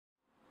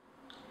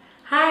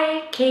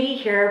Hi, Katie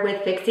here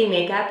with FIXY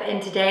Makeup,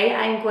 and today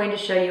I'm going to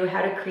show you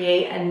how to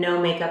create a no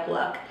makeup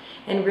look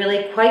and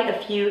really quite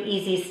a few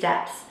easy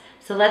steps.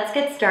 So let's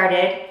get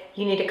started.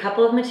 You need a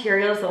couple of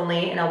materials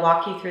only, and I'll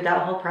walk you through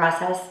that whole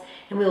process,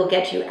 and we will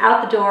get you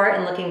out the door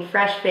and looking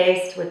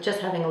fresh-faced with just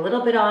having a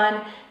little bit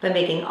on, but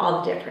making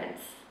all the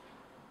difference.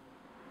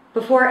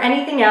 Before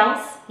anything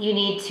else, you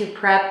need to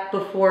prep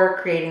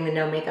before creating the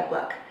no makeup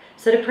look.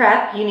 So to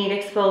prep, you need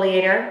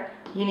exfoliator,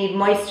 you need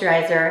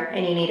moisturizer,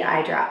 and you need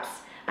eye drops.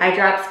 Eye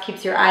drops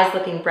keeps your eyes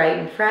looking bright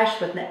and fresh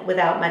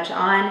without much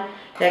on.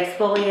 The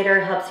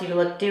exfoliator helps you to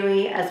look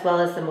dewy, as well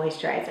as the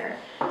moisturizer.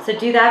 So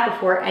do that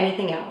before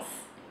anything else.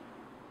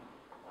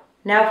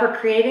 Now for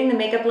creating the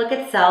makeup look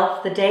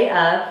itself, the day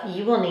of,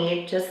 you will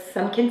need just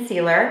some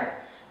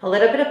concealer, a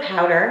little bit of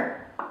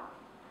powder,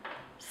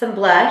 some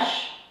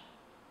blush,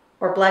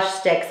 or blush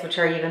sticks, which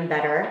are even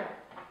better,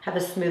 have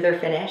a smoother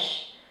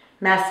finish,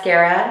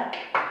 mascara,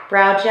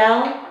 brow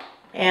gel,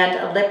 and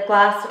a lip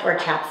gloss or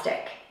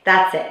chapstick.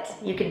 That's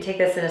it. You can take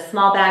this in a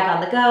small bag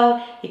on the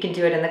go. You can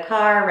do it in the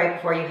car right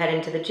before you head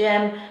into the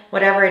gym.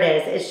 Whatever it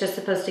is, it's just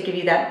supposed to give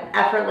you that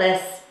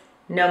effortless,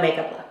 no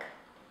makeup look.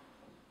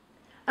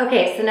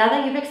 Okay, so now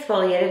that you've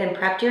exfoliated and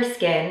prepped your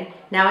skin,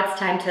 now it's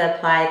time to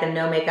apply the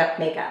no makeup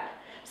makeup.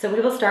 So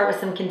we will start with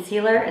some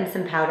concealer and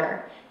some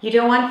powder. You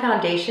don't want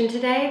foundation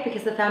today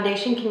because the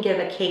foundation can give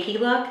a cakey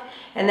look,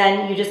 and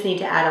then you just need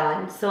to add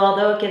on. So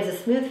although it gives a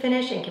smooth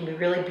finish and can be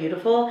really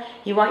beautiful,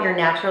 you want your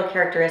natural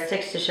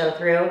characteristics to show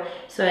through.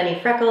 So any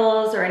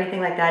freckles or anything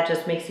like that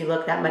just makes you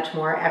look that much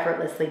more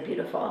effortlessly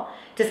beautiful.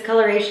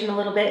 Discoloration a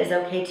little bit is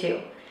okay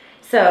too.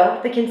 So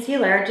the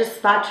concealer, just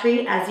spot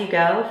treat as you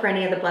go for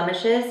any of the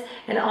blemishes,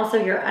 and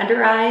also your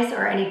under eyes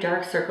or any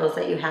dark circles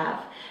that you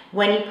have.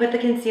 When you put the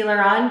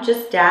concealer on,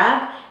 just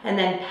dab and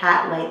then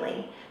pat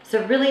lightly.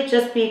 So really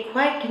just be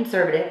quite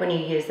conservative when you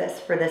use this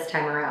for this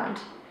time around.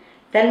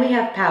 Then we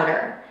have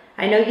powder.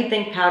 I know you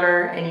think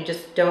powder and you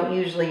just don't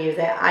usually use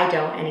it. I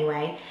don't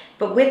anyway.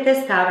 But with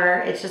this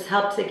powder, it's just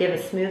helped to give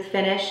a smooth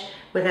finish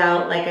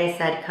without, like I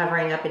said,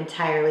 covering up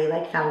entirely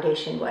like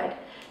foundation would.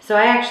 So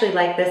I actually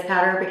like this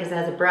powder because it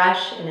has a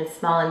brush and it's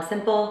small and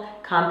simple,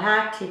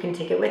 compact. You can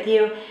take it with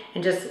you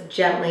and just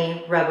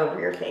gently rub over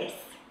your face.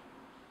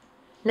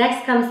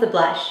 Next comes the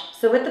blush.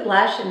 So with the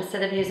blush,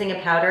 instead of using a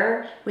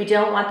powder, we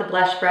don't want the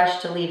blush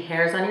brush to leave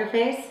hairs on your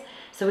face.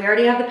 So we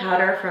already have the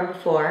powder from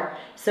before.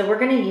 So we're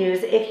gonna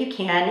use, if you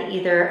can,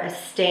 either a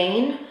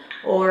stain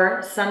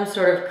or some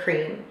sort of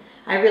cream.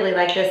 I really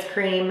like this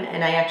cream,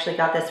 and I actually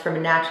got this from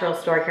a natural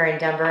store here in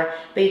Denver,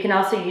 but you can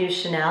also use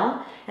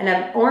Chanel. And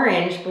an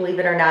orange, believe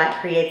it or not,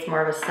 creates more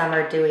of a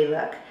summer dewy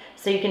look.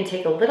 So you can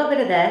take a little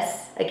bit of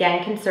this,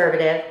 again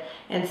conservative,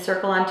 and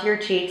circle onto your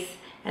cheeks,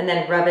 and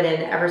then rub it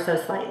in ever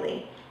so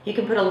slightly. You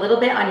can put a little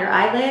bit on your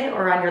eyelid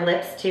or on your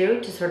lips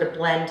too to sort of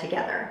blend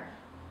together.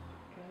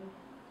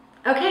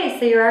 Okay,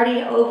 so you're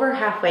already over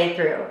halfway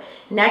through.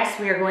 Next,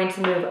 we are going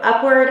to move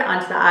upward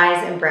onto the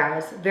eyes and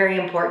brows. Very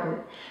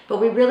important.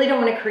 But we really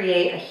don't want to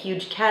create a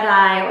huge cat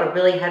eye or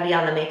really heavy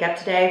on the makeup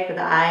today for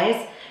the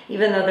eyes.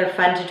 Even though they're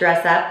fun to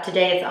dress up,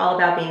 today it's all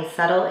about being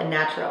subtle and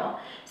natural.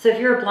 So if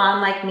you're a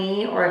blonde like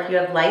me, or if you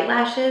have light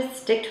lashes,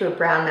 stick to a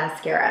brown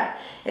mascara.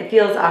 It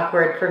feels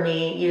awkward for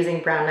me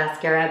using brown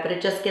mascara, but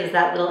it just gives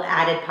that little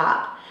added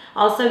pop.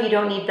 Also, you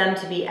don't need them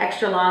to be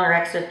extra long or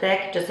extra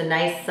thick, just a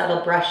nice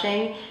subtle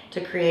brushing to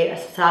create a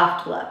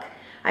soft look.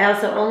 I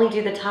also only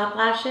do the top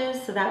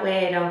lashes, so that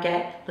way I don't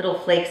get little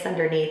flakes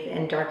underneath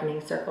and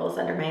darkening circles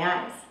under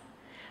my eyes.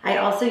 I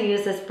also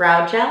use this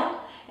brow gel,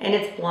 and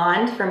it's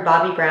blonde from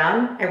Bobbi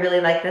Brown. I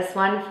really like this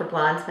one for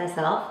blondes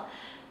myself.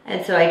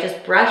 And so I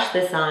just brush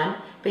this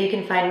on, but you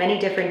can find many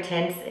different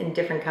tints in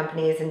different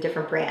companies and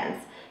different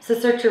brands. So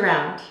search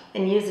around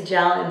and use a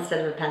gel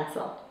instead of a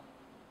pencil.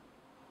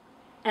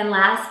 And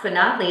last but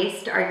not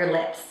least are your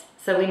lips.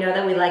 So we know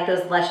that we like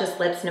those luscious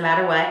lips no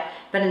matter what,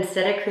 but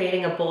instead of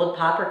creating a bold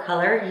pop or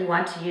color, you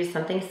want to use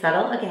something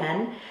subtle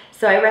again.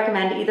 So I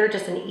recommend either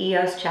just an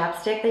EOS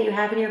chapstick that you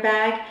have in your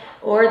bag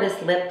or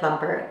this lip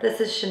plumper.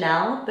 This is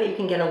Chanel, but you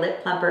can get a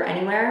lip plumper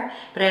anywhere,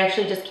 but I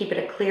actually just keep it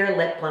a clear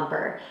lip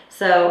plumper.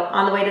 So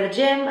on the way to the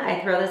gym, I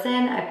throw this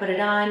in, I put it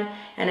on,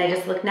 and I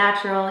just look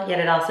natural, yet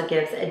it also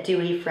gives a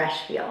dewy,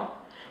 fresh feel.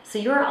 So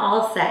you're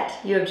all set.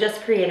 You have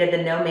just created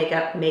the no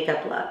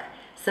makeup look.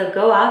 So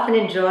go off and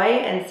enjoy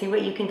and see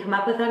what you can come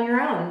up with on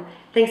your own.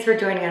 Thanks for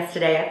joining us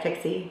today at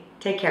FIXY.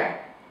 Take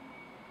care.